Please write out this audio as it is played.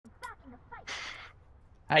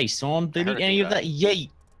Hey, son, I heard delete a any of diva. that yeet.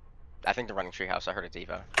 I think they're running treehouse. I heard a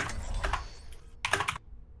diva.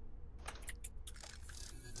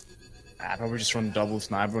 I probably just run double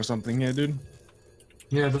sniper or something here, dude.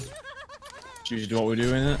 Yeah, just It's usually what we're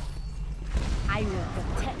doing, it. I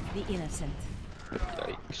will protect the innocent.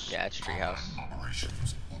 Yikes. Yeah, it's treehouse.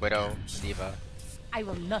 Widow, diva. I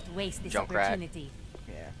will not waste this Junkrat. opportunity.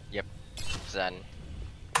 Yeah. Yep. Zen.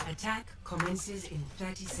 Attack commences in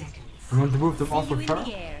 30 seconds. I'm going to move them off See you with in her.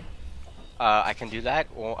 the air. I can do that,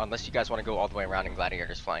 well, unless you guys want to go all the way around and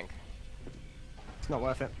gladiators flank. It's not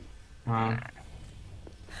worth it.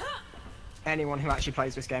 Anyone who actually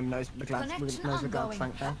plays this game knows the glad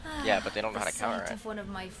flank thing. Yeah, but they don't know how to counter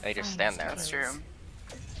it. They just stand there. That's true.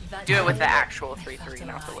 Do it with the actual 3-3,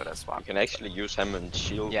 not the Widow swap. You can actually use him and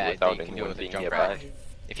shield Yeah, without you can do it anyone with a being Junkrat. nearby.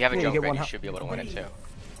 If you have a Yeah, you get Junkrat, one you hit. should be able to win it too.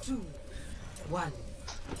 2, 1.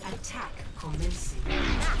 Attack commencing.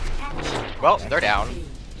 Well, they're down.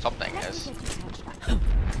 Something is. I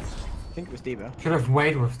think it was Diva. Should have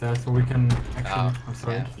waited with that so we can actually. I'm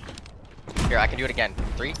sorry. yeah. Here, I can do it again.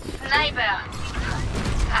 3. Sniper.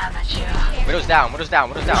 Amateur. Widow's down, Widow's down,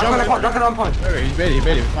 Widow's down. Rocket on point. Wait, he's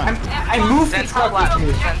ready, fine. I moved the Zen truck top left. with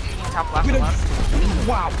me. Zen top left alone.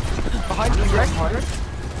 Wow! Behind you, Greg.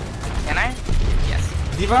 Can I?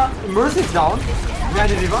 Yes. Diva, Mercy's down. Behind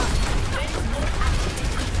the Diva.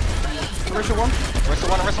 Commercial one. Where's the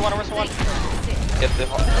one, where's the one, where's the one? Get the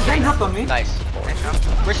Jane dropped on me. Nice. Nice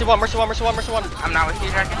job. Mercy one, Mercy one, Mercy one, Mercy one. I'm not with you,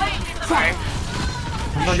 Dragon. Sorry.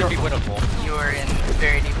 You should be winnable. You were in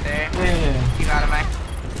very deep there. Yeah. You got him, Mike.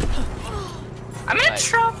 I'm in Nice.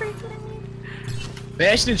 trophy. They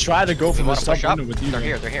actually tried to go for You the wanna stop push up? window with you. They're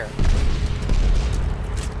here, they're here.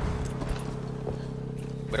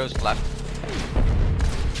 Widow's left.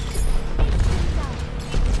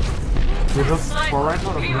 We're just for right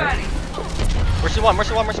now. Be Okay. ready. Mercy one,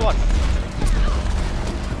 Mercy one, Mercy one.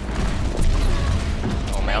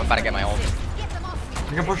 Oh man, I'm about to get my ult.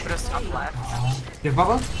 You can push. Widow's top left. You have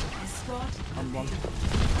bubble? On one.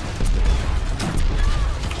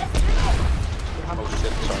 oh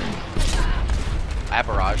shit, sorry. I have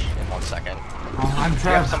barrage in 1 second. Oh, I'm Do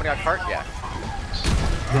you have trapped. somebody on cart? Yeah.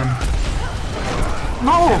 Then.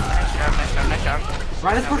 No! Nice job, nice job, nice job.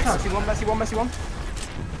 Right, let's push up. Messi one, Messi one, Messi one.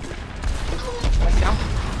 Messi down.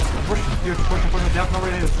 Push, dude, push. They have no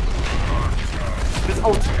radius. This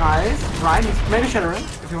out, nice. Ryan, maybe shattering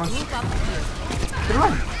if you want. Get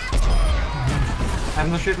run. I have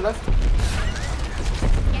no shield left.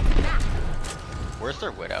 Where's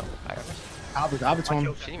their Widow? I don't know. Albert's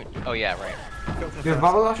home. She didn't even... Oh yeah, right. Do you have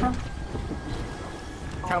bubble, Asher?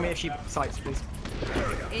 Tell me if she sights, please.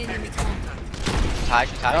 Enemy contact. She's high,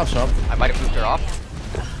 she's high. Up, shop. I might have moved her off.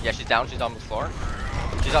 Yeah, she's down the floor.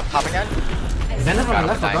 She's up top again. Zen is on the I'm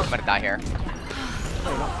left, gonna or die here.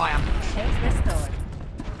 Fire. Health restored.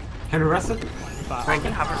 Can we rest it? I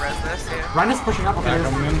can have a res this, yeah. Ryan is pushing up. Okay, Yeah,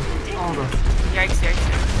 there's- coming in. Oh, God. Yikes, yikes.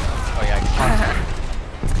 Oh yeah.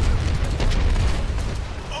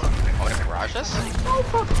 I'm gonna barrage this.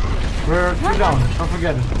 We're 2 down. Don't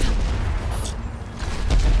forget it.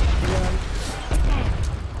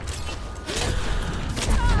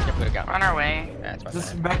 Get Widow down. On our way. Yeah, it's my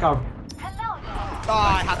Just bad. back up. Oh,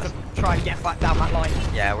 I had to try to get back down that line.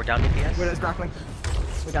 Yeah, we're down DPS. Widow's grappling.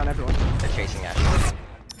 We're down everyone. They're chasing Ashe.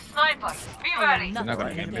 Sniper. Be ready. They're not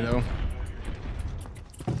gonna get me though.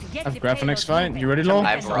 Get I've the grabbed for next payload fight. moving. You ready, Lol?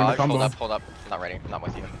 I have I'm gonna barrage. combo. Hold up. I'm not ready. I'm not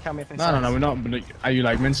with you. Tell me if they No, we're not. But are you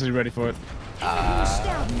like mentally ready for it?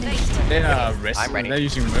 They are resting. I'm ready. They're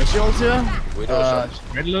using Mercy ult here. Widow's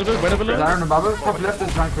Wait a little bit. Wait a little They're bit. in the bubble. Top left is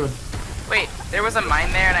Junkrat. Wait, there was a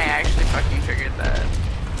mine there and I actually fucking triggered that.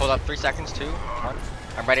 Hold up. 3 seconds. 2. 1.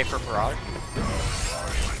 I'm ready for barrage.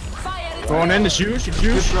 Going in the shoot. Shoot.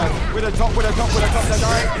 Good try. Widow top, they're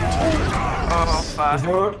dying. Oh, fuck. Let's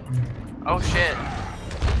go. Oh, shit.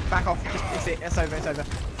 Back off. It's over, it's over.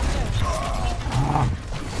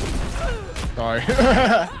 Sorry.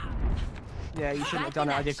 Yeah, you shouldn't have done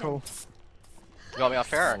it, I did cool. You want me off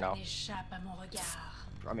fair or no?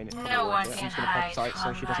 I mean, it's No one I'm can just gonna hide pop sight so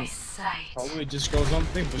from she my doesn't. sight. Probably just go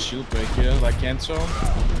something for shield break here, like cancel.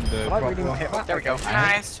 And the Have I really not hit that? There we go.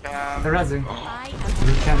 Nice job. They're rezzing. I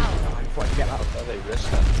You can. I thought I'd get that. Oh, they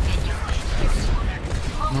risked that.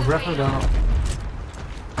 No grapple down.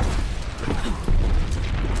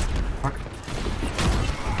 Fuck.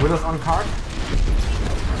 Widow's on card.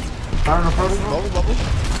 Down no problem. bubble.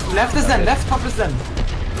 Left is Zen. Left top is Zen.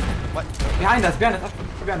 What? Behind us. Behind us.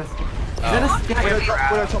 Behind us. Zen is behind Widow us.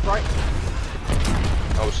 top, Widow top right.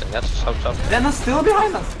 Oh shit, that's so tough. Zen is still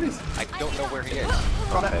behind us. Please. I don't know where he is.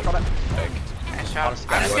 Got it. Nice job.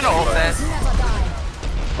 I'm just gonna ult this.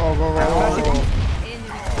 Go.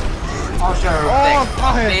 Oh Sure. Oh,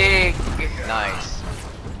 fine. Big. Nice.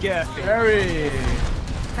 Yeah. Carry.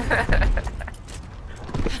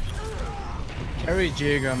 Carry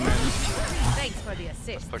Jigga, man. Thanks for the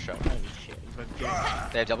assist. Push up. Holy shit, he's very good.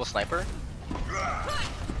 They have double sniper.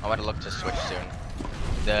 I want to look to switch soon.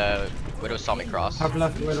 The Widow saw me cross. Top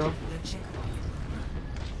left, Widow.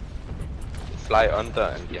 Fly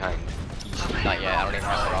under and behind. Not yet. I don't even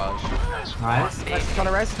have Barrage. Nice. Let's try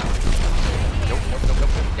to res. Nope.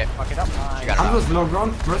 Yeah. Fuck it up. She got it. Hanzo's low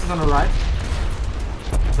ground. Versus on the right.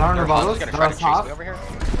 Zara Your Nervalos. Hanzo's gonna try to Zara's chase me half. over here.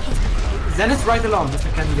 Zen is right alone. If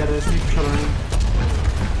you can get a sneak shot on him.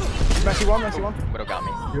 Mercy one, mercy one. Widow got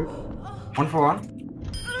me. 1 for 1.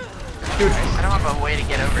 Dude, I don't have a way to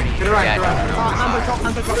get over to you. get around, Yeah, get around.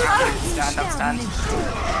 Hand the top. Stand up, stand.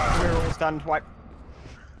 We're all stunned. Wipe.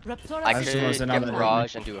 Raptora I Nice. could Was get another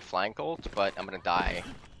Barrage and do a flank ult, but I'm gonna die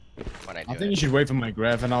when I do I think you should wait for my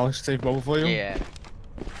graph and I'll save bubble for you. Yeah.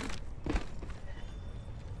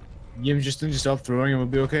 You just didn't stop throwing and we'll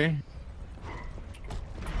be okay.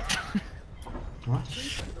 What?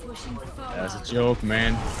 That's a joke,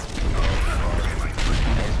 man. That's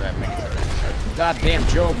right, make it so. Goddamn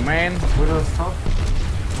joke, man. Widow's top.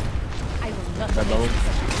 I will not That waste bubble.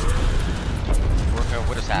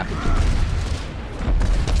 What has happened?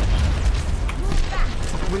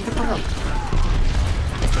 Winter push up.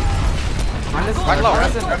 Minus Right low,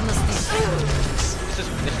 right? Zen. This is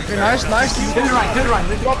Okay, nice. Hit it right, hit it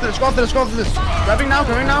right. Go after this. Grabbing now,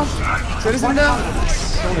 coming now. Citizen there.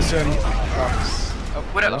 Citizen.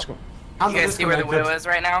 Widow. Let's go. You guys see where the Widow is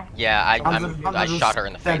right now? Yeah, I Hanzo shot her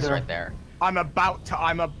in the face stand there. right there. I'm about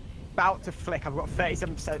to flick. I've got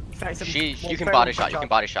 37%. 37. You can body shot. You can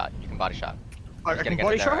body shot. I She's can gonna get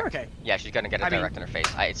body it shot her? direct. Okay. Yeah, she's gonna get it I mean- direct in her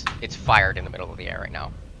face. It's fired in the middle of the air right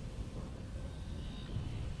now.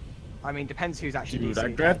 I mean, depends who's actually Dude, I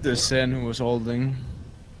DC. grabbed the Sen who was holding.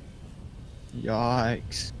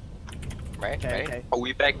 Yikes. Right? Okay, Ready? okay. Oh,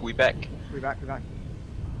 we back. We're back.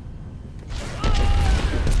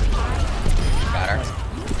 Got her.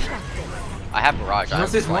 I have Barrage. I'm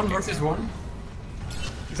Versus 1, flanking. versus 1.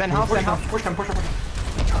 Zen half, Push Zen him, half. push him.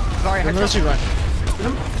 Sorry, The headshot. mercy run.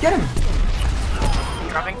 Get him!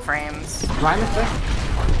 Dropping frames. Ryan is there.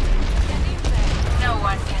 No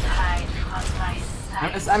one can hide on my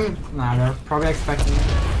side. Nah, they're probably expecting it.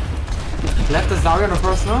 Left the Zarya on the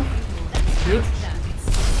first one. Shoot.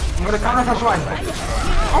 I'm gonna counter touch right.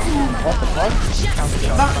 What the fuck?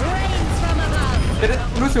 Get it.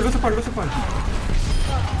 Lose the point.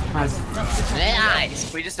 Nice.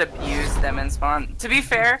 Nice. We just abused them in spawn. To be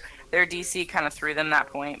fair, their DC kind of threw them that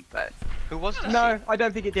point, but Who was this? No, I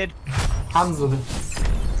don't think it did. Hanzo.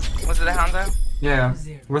 was it a Hanzo? Yeah.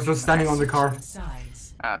 Was just standing on the car.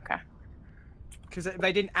 Sides. Oh, okay. Because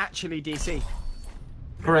they didn't actually DC.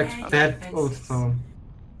 Correct. They had both, so.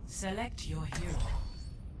 Select your hero.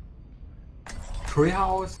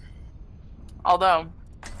 Treehouse. Although,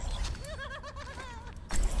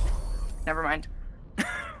 never mind.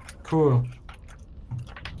 Cool.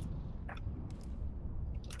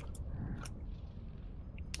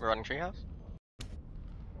 We're running treehouse.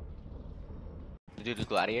 To do the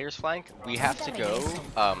gladiators flank, we have to go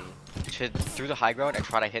through the high ground and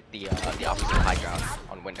try to hit the opposite high ground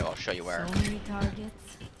on window. I'll show you where. So many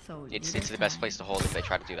targets. So It's little the best time. place to hold if they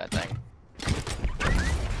try to do that thing.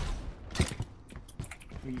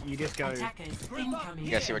 You just go. Attackers incoming.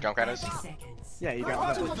 You guys see where Junkrat is? 30 seconds. Yeah, you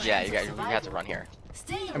go. Yeah, you have to run here.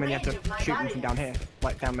 I mean, you have to shoot them from down here,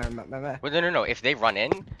 like down there and there. Well, no. If they run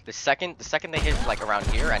in, the second they hit like around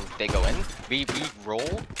here and they go in, we roll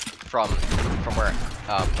from where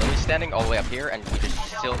Lily's standing all the way up here, and we just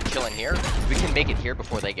still chill in here. We can make it here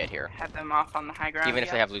before they get here, Head them off on the high ground. even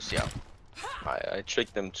if they have Lucio. I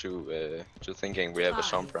tricked them to thinking we have a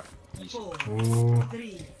Sombra. Easy. 4, Ooh.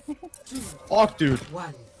 3, 2, Fuck, dude.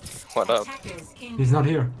 1. What up? Attackers He's not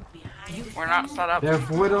here. We're not set up. They have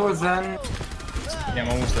Widows and. Yeah, I'm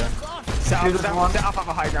almost there. Set Here's up, one. set up a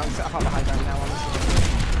high ground. Set up on the high ground now. Honestly.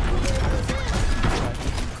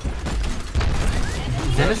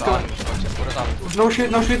 Zen is gone. What is on? No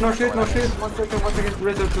shit. 1 second.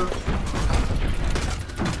 Razor 2.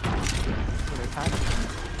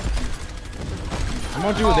 I'm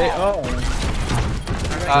gonna do they. Oh.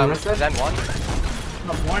 Zen one.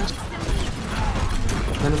 Up one.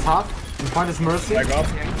 Then it's half. The point is mercy. Back up.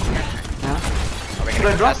 Yeah. Are we Should I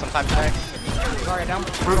gonna drop? contest sometime today? Sorry, down.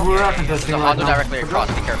 We're not contesting The right Hanzo now. directly across.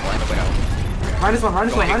 Be careful, and the Widow. Minus one. Break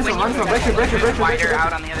it. Wider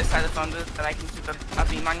out on the other side of the phone booth, but I can keep a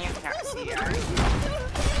beam on you. Yeah, see.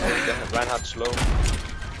 Reinhardt slow.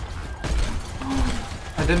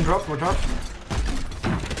 I didn't drop. What drop?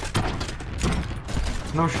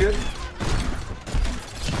 No shit.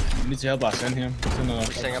 need to help us in here. We're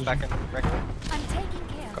setting up back in regular. I'm taking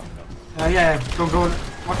care of Yeah, go.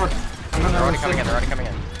 Watch out. I'm gonna. They're already coming in. They're already coming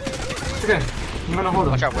in. It's okay. I'm gonna hold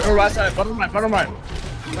him. Watch out. Bottom right side, bottom right.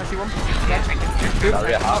 Mercy one.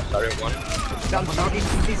 Sorry, half. Sorry, one. Done.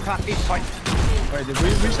 He's cut. He's fine. Wait, did we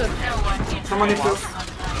reset? Someone needs to.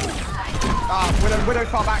 Widow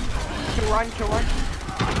far back. Kill Ryan.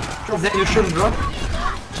 Then you shouldn't drop.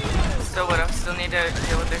 Still would have. Still need to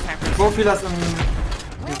deal with their snipers. Both healers and.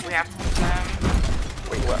 We have to.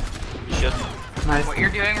 Wait, what? Shit. Nice. What you're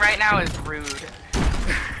doing right now is rude.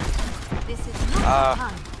 this is not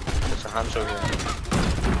time. There's a Hanzo here.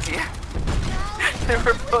 Yeah. There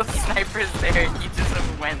were both snipers there. You just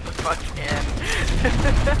went the fuck in.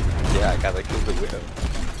 Yeah, I gotta kill the widow.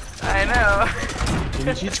 I know. Can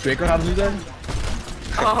you teach Gregor how to do that?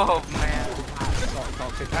 Oh man.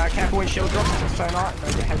 Careful when shield drops. It's so not.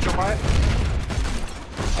 Don't get headshot by it.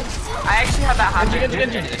 I actually have that happen.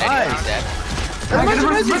 Engine. He's Nice. dead. Oh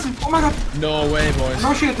my god. No way, boys.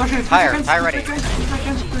 No shit. Tire ready. 2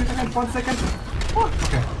 seconds. 1 second. Oh,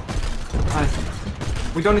 okay. Nice.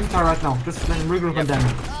 We don't need to tire right now. Just let him regroup and then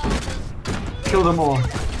kill them all.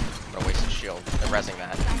 No waste of shield. They're rezzing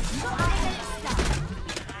that.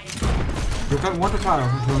 You want to tire.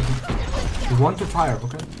 You want to tire,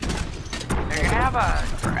 okay? They're gonna have a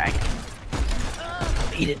dragon.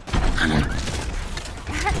 Eat it.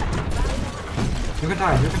 You can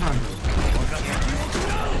tire. Miss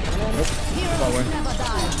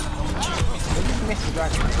the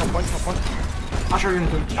dragon. Top point. Usher unit.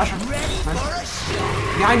 Usher. Nice.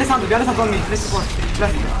 Behind this hand on me. Let's support.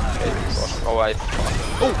 Left. Oh, I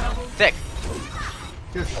fuck. Oh, thick.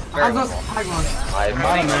 Good. Very Hands well. us. High ground. I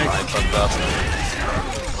fucked up.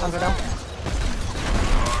 Hands are down.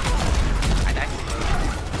 I died.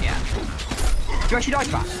 Yeah. Do you actually die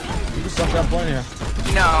to that? You just stuck that point here.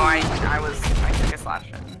 No, I took a slash.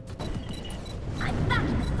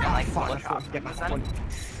 And like one shot. Get back Was up done. one.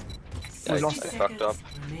 Yeah, I fucked up.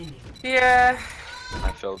 Remaining. Yeah.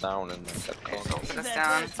 I fell down and then got Okay, so caught. put us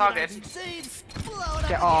down. It's all good.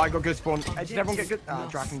 Oh, I got good spawn. Did everyone get good?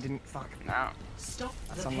 Dragon didn't. Fuck. No. Stop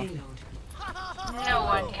the That's unlucky. payload. No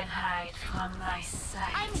one can hide from my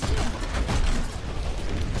sight.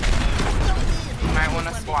 You might want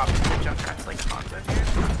to swap the Junkrat's like concept here.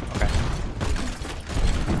 Okay.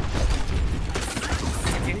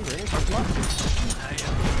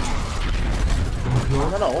 I'm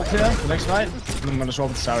gonna ult here, the next fight. And I'm gonna swap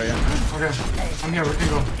with Saria. Okay. I'm here. We can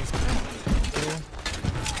go.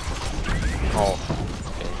 Oh.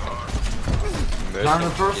 Okay. Down the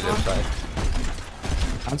first Either one. side.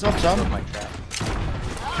 Hands up, Tom. My trap.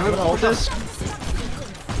 Can we I'm gonna ult this.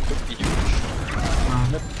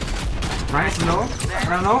 Ryan is low. I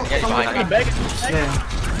don't know. Yeah, he's behind me. Back. Yeah.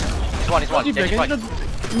 He's one. Yeah, he's one.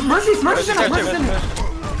 Mercy's in it.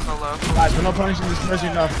 So low. Guys, we're not punishing this Mercy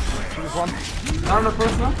enough. Down the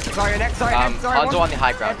first one. Sorry, next. Sorry, Hanzo on the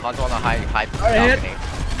high ground. Hanzo on the high Alright, balcony.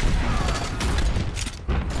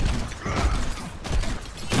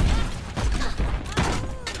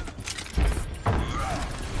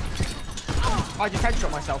 I just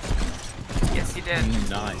headshot myself. Yes, you did.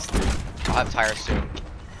 Nice, dude. I'll have tires soon. I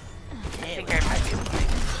think I might be.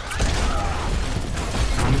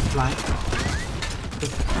 I'm flying.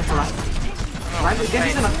 Just pressure right. Ryan, get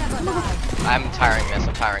this in. I'm tiring this.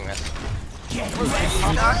 Knock on.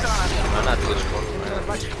 I'm not this one.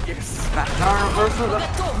 Down the first one.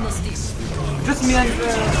 Just me and. Okay,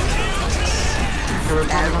 we're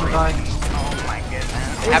probably gonna die. Oh my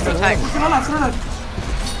goodness. Have no tank. Still alive.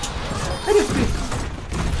 Hey, this please.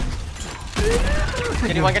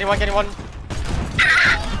 Get one.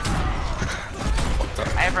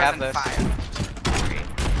 I have Have resin this. 5.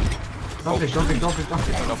 Don't pick.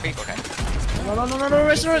 No peek. Okay. No,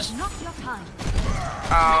 rest. Not your time.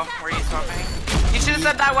 Oh, were you swapping? You should have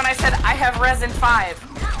said that when I said I have resin 5.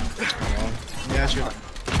 Yeah, sure.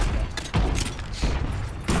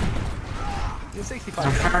 You're 65.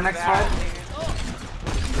 I'm fair next fight.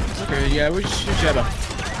 Okay, yeah, we should shoot each other.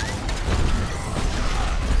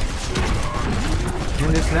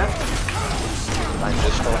 In this left. I'm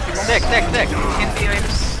just Thick. Can be like,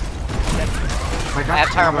 My I have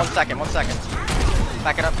tire. 1 second.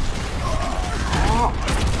 Back it up. Oh.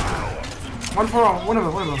 One for all. One of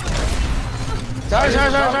them. Sorry.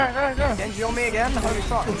 Genji on me again. Holy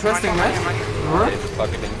fuck. Interesting, right? Alright.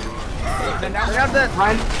 fucking Then down.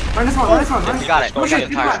 Ryan, this one. You got it. Oh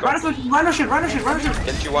shit, Tires. Ryan no shit.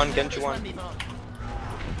 Genji one.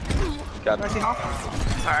 Got Mercy half.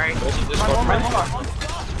 sorry. Mercy just One got more.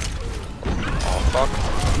 Oh fuck.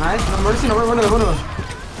 Nice, no mercy, no, one of them.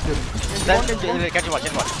 Get you one.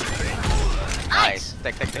 Nice.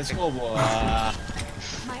 Thick. Let's go, boy.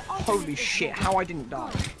 Holy shit, how I didn't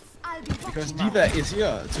die. Because D.Va is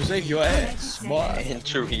here to save your ass, boy. And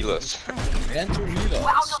two healers. And two healers.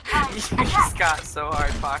 You just got so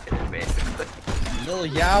hard pocketed, basically. Lil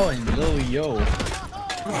Yao and Lil Yo.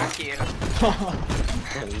 Fuck you.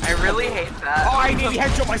 I really hate that. Oh, I nearly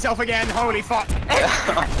headshot myself again. Holy fuck.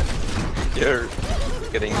 You're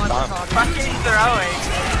getting farmed. Fucking throwing.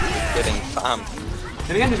 Getting farmed.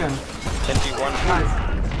 Hit again, again. 21.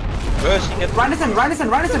 Nice. First, you get Run.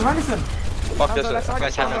 fuck this. You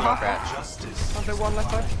guys have no more crash. Under one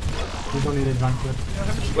left side. We don't need a drunk yet.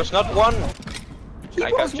 It was not one.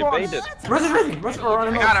 I got you baited. Rush is ready. Rush or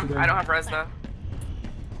I got him. I don't have res though.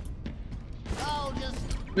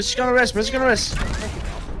 Mr. gonna rest.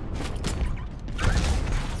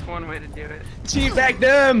 That's one way to do it. Teabag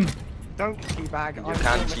them! Don't teabag. You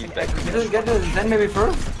can't teabag. Get the Zen maybe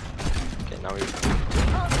first. Okay, now we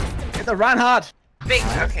Get the Reinhardt! Big.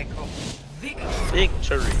 Okay, cool.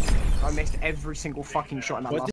 victory. I missed every single fucking shot in that What last